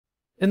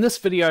In this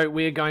video,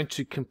 we are going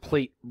to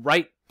complete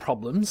rate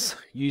problems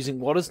using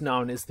what is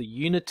known as the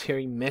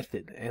unitary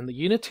method. And the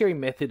unitary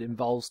method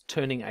involves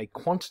turning a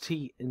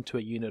quantity into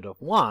a unit of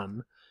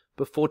 1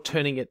 before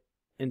turning it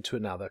into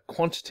another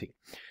quantity.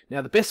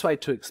 Now, the best way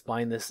to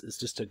explain this is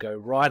just to go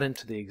right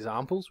into the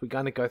examples. We're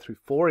going to go through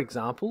 4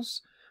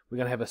 examples. We're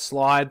going to have a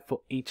slide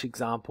for each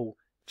example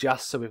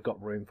just so we've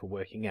got room for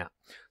working out.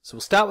 So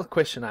we'll start with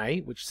question A,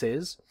 which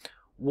says,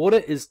 water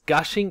is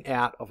gushing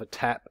out of a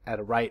tap at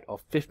a rate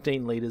of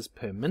 15 litres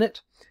per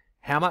minute.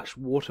 How much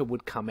water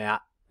would come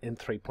out in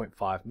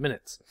 3.5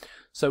 minutes?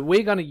 So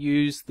we're going to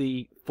use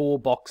the 4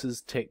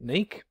 boxes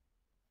technique,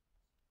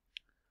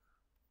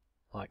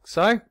 like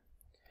so.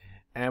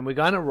 And we're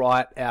going to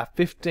write our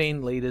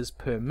 15 litres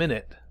per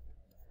minute,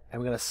 and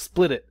we're going to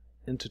split it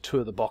into 2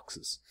 of the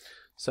boxes.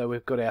 So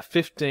we've got our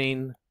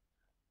 15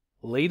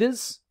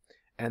 litres,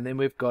 and then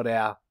we've got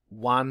our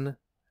 1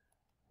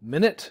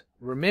 minute,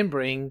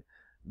 remembering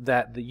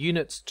that the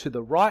units to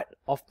the right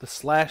of the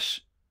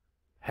slash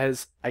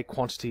has a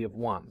quantity of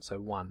 1, so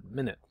 1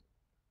 minute.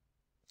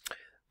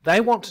 They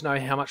want to know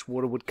how much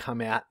water would come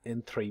out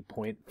in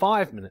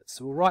 3.5 minutes.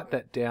 So we'll write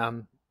that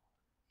down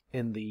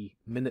in the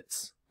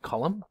minutes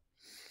column.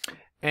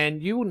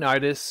 And you will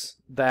notice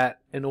that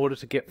in order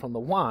to get from the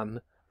 1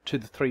 to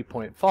the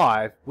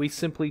 3.5, we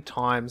simply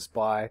times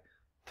by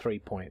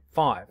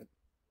 3.5,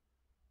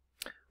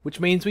 which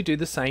means we do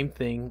the same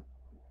thing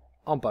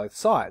on both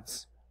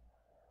sides.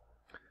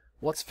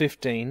 What's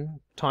 15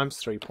 times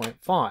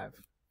 3.5?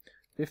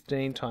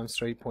 15 times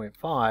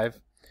 3.5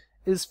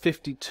 is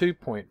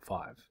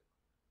 52.5.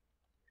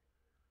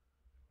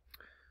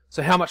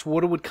 So how much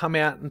water would come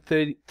out in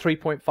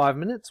 3.5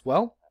 minutes?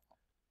 Well,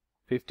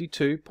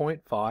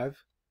 52.5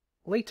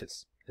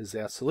 litres is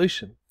our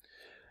solution.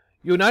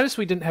 You'll notice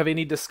we didn't have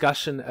any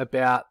discussion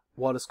about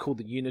what is called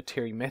the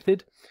unitary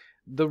method.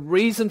 The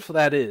reason for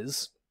that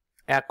is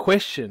our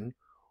question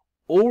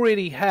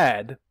already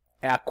had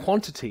our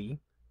quantity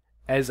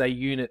as a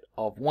unit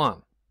of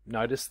 1.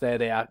 Notice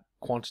that our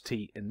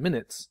quantity in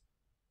minutes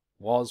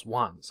was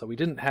 1, so we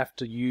didn't have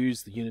to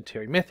use the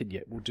unitary method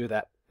yet. We'll do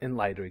that in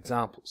later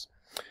examples.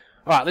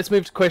 Alright, let's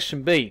move to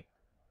question B.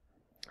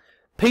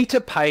 Peter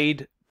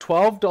paid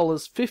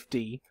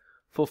 $12.50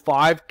 for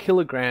 5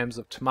 kilograms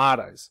of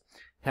tomatoes.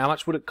 How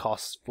much would it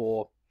cost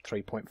for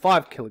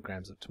 3.5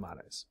 kilograms of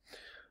tomatoes?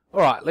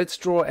 Alright, let's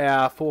draw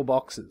our 4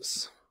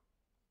 boxes.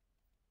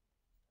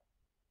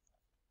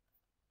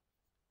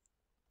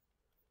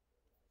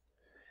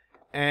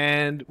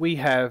 And we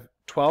have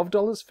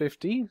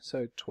 $12.50,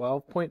 so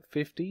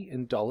 12.50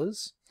 in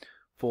dollars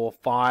for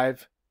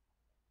 5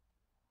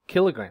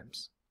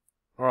 kilograms.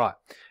 Alright,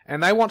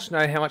 and they want to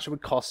know how much it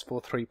would cost for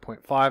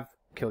 3.5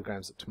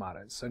 kilograms of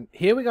tomatoes. So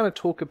here we're going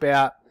to talk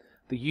about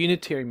the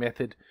unitary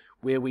method,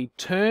 where we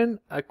turn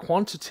a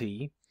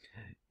quantity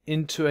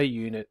into a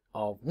unit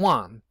of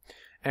 1.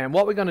 And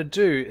what we're going to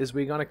do is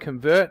we're going to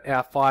convert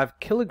our 5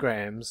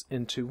 kilograms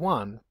into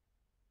 1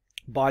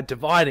 by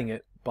dividing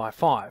it by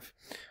 5.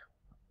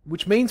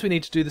 Which means we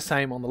need to do the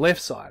same on the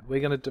left side.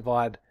 We're going to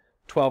divide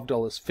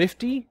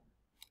 $12.50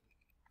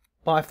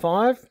 by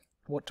 5.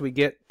 What do we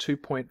get?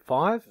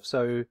 2.5.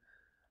 So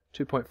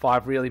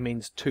 2.5 really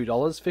means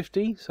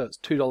 $2.50. So it's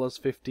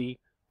 $2.50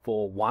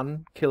 for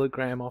 1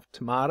 kilogram of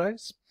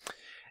tomatoes.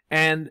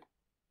 And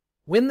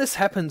when this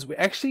happens, we're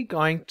actually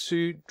going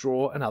to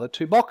draw another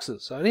 2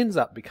 boxes. So it ends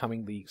up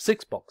becoming the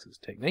 6 boxes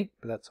technique,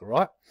 but that's all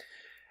right.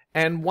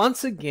 And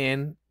once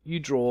again,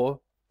 you draw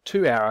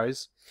 2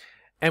 arrows.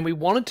 And we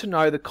wanted to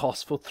know the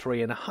cost for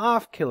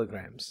 3.5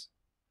 kilograms,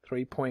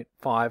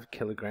 3.5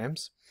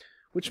 kilograms,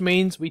 which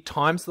means we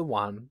times the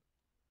 1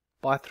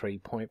 by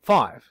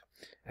 3.5.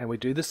 And we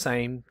do the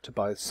same to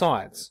both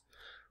sides.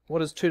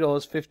 What is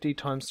 $2.50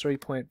 times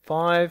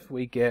 3.5?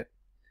 We get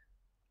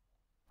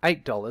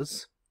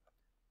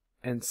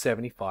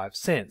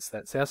 $8.75.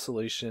 That's our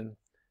solution.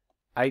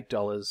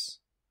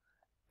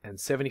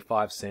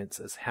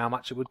 $8.75 is how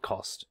much it would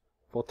cost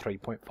for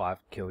 3.5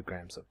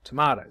 kilograms of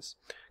tomatoes.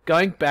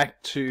 Going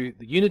back to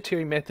the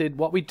unitary method,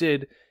 what we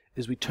did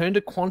is we turned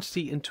a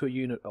quantity into a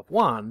unit of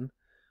 1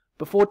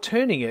 before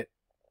turning it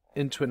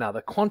into another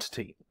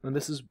quantity. And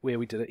this is where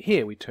we did it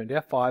here. We turned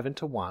our 5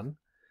 into 1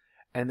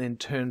 and then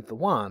turned the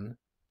 1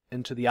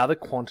 into the other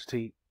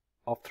quantity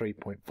of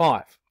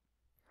 3.5.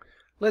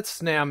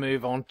 Let's now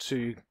move on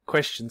to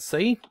question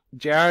C.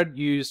 Jared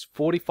used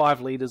 45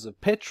 litres of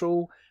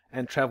petrol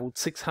and travelled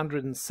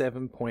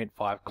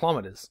 607.5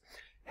 kilometres.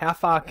 How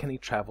far can he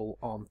travel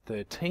on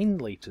 13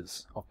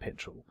 litres of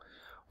petrol?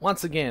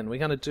 Once again, we're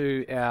going to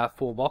do our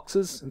 4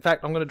 boxes. In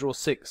fact, I'm going to draw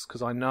 6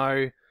 because I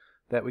know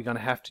that we're going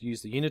to have to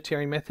use the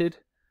unitary method,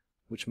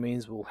 which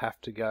means we'll have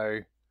to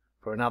go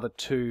for another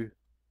 2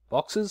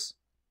 boxes.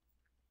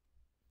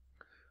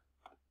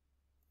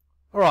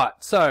 Alright,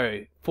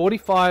 so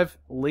 45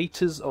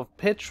 litres of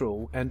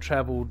petrol and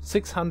travelled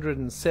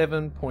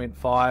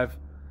 607.5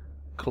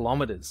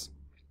 kilometres.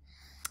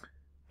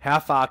 How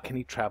far can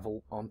he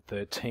travel on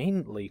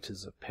 13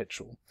 litres of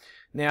petrol?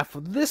 Now for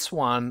this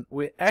one,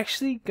 we're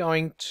actually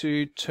going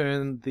to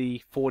turn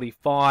the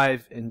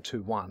 45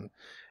 into 1.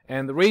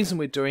 And the reason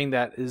we're doing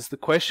that is the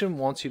question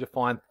wants you to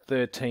find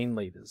 13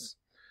 litres.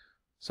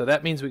 So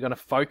that means we're going to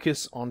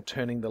focus on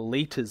turning the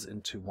litres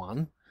into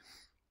 1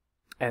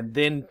 and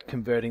then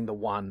converting the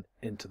 1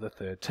 into the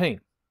 13.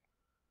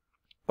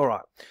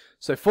 Alright,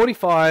 so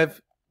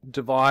 45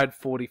 divide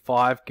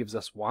 45 gives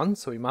us 1,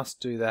 so we must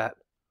do that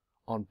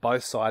on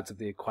both sides of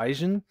the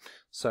equation.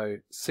 So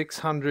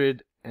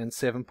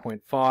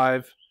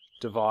 607.5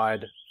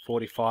 divide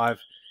 45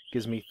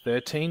 gives me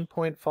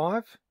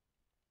 13.5,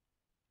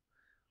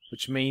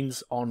 which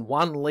means on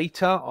 1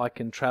 litre I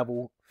can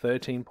travel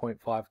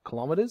 13.5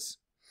 kilometres.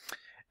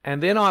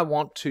 And then I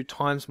want to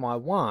times my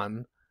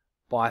 1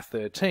 by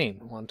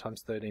 13. 1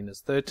 times 13 is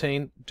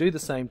 13. Do the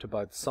same to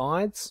both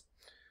sides.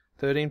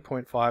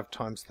 13.5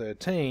 times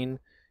 13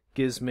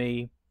 gives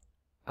me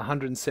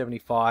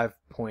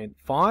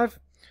 175.5,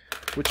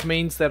 which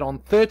means that on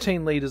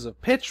 13 litres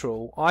of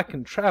petrol I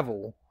can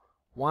travel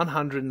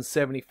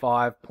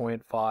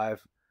 175.5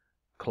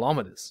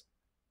 kilometres.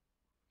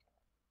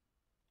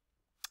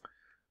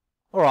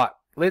 Alright,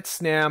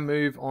 let's now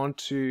move on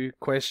to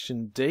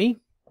question D.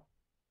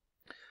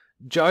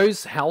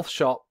 Joe's health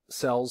shop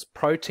sells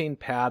protein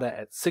powder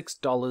at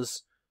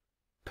 $6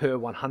 per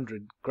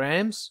 100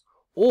 grams,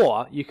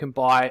 or you can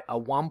buy a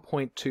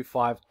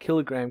 1.25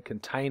 kilogram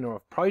container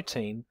of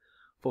protein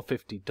for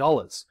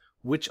 $50.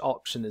 Which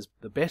option is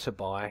the better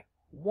buy?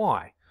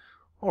 Why?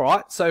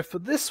 Alright, so for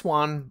this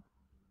one,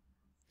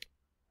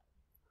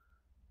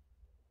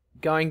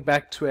 going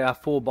back to our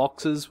 4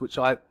 boxes, which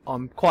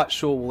I'm quite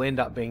sure will end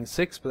up being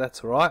 6, but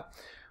that's alright,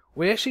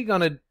 we're actually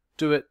going to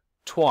do it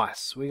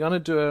twice. We're going to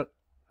do it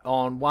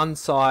on one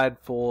side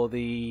for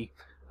the,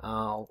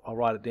 I'll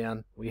write it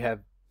down, we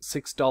have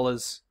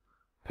 $6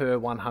 per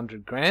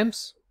 100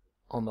 grams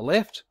on the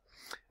left,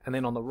 and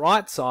then on the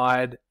right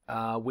side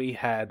we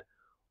had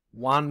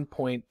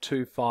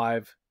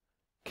 1.25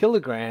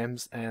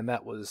 kilograms, and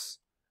that was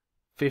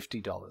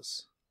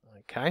 $50.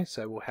 Okay,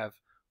 so we'll have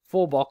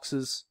 4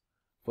 boxes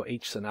for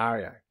each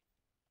scenario.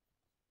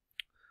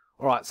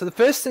 Alright, so the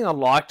first thing I'd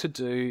like to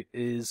do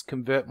is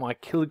convert my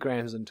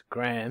kilograms into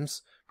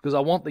grams, because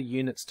I want the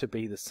units to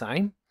be the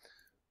same.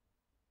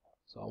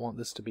 So I want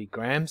this to be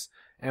grams.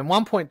 And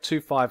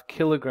 1.25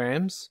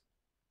 kilograms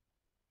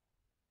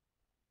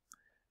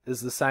is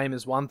the same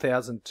as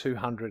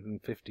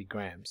 1,250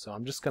 grams. So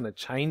I'm just going to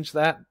change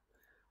that,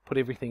 put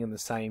everything in the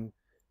same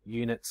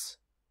units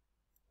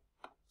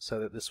so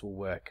that this will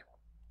work.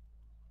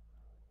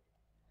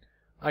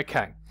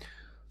 Okay,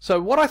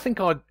 so what I think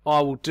I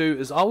will do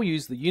is I will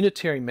use the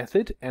unitary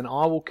method, and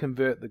I will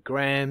convert the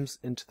grams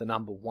into the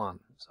number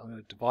 1. So I'm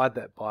going to divide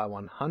that by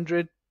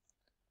 100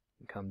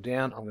 and come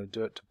down. I'm going to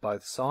do it to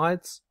both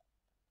sides,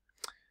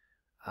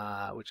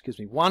 which gives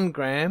me 1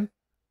 gram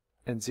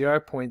and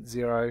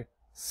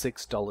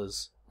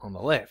 $0.06 on the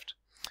left.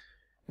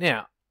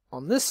 Now,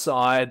 on this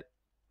side,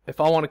 if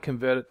I want to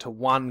convert it to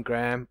 1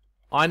 gram,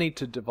 I need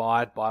to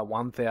divide by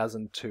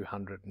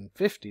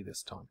 1,250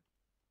 this time.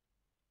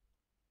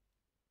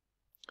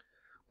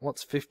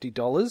 What's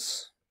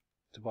 $50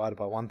 divided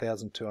by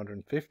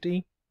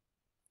 1,250?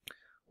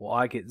 Well,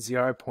 I get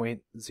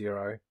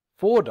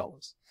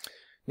 $0.04.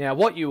 Now,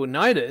 what you will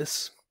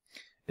notice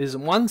is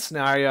in one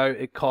scenario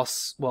it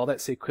costs, well,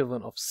 that's the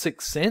equivalent of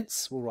 6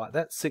 cents. We'll write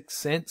that, 6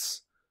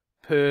 cents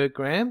per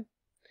gram.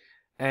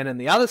 And in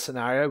the other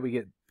scenario, we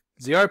get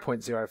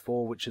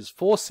 0.04, which is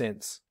 4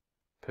 cents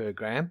per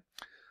gram.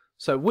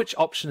 So which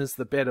option is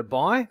the better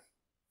buy?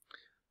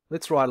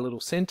 Let's write a little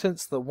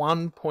sentence. The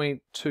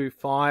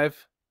 1.25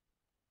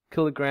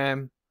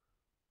 kilogram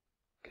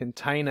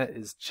container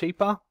is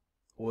cheaper,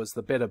 or is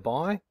the better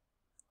buy.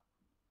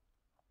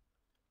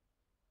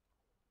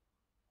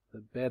 The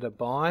better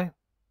buy.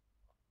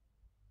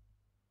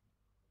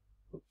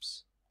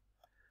 Oops.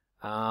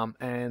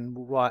 And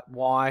we'll write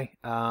why.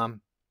 It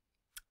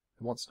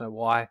wants to know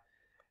why.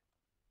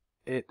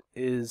 It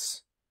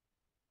is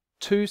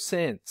 2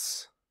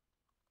 cents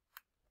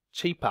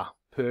cheaper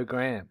per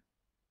gram.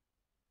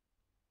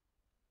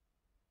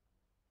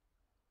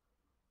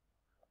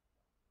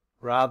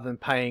 Rather than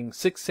paying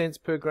 6 cents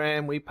per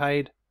gram, we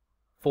paid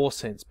 4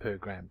 cents per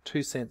gram,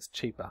 2 cents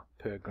cheaper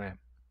per gram.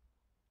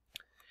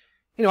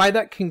 Anyway,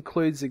 that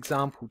concludes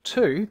example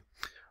 2.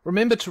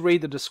 Remember to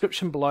read the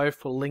description below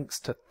for links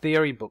to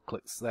theory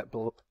booklets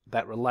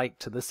that relate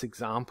to this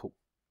example.